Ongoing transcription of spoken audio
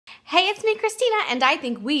Hey, it's me, Christina, and I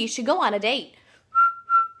think we should go on a date.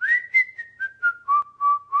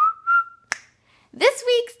 This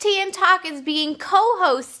week's Tea and Talk is being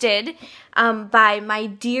co-hosted by my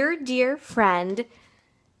dear friend,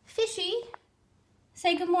 Fishy.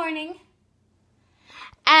 Say good morning.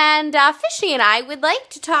 And Fishy and I would like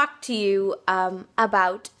to talk to you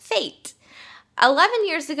about fate. 11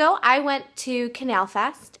 years ago, I went to Canal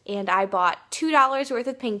Fest and I bought $2 worth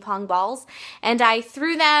of ping pong balls and I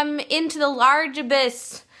threw them into the large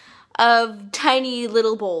abyss of tiny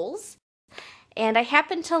little bowls. And I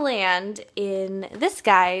happened to land in this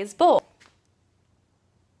guy's bowl.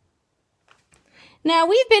 Now,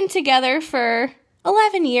 we've been together for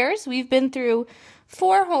 11 years. We've been through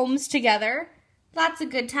 4 homes together. Lots of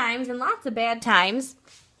good times and lots of bad times.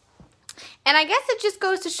 And I guess it just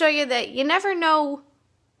goes to show you that you never know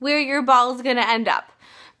where your ball is going to end up.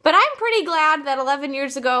 But I'm pretty glad that 11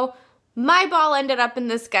 years ago, my ball ended up in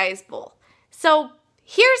this guy's bowl. So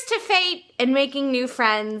here's to fate and making new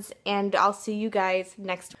friends, and I'll see you guys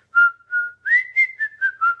next week.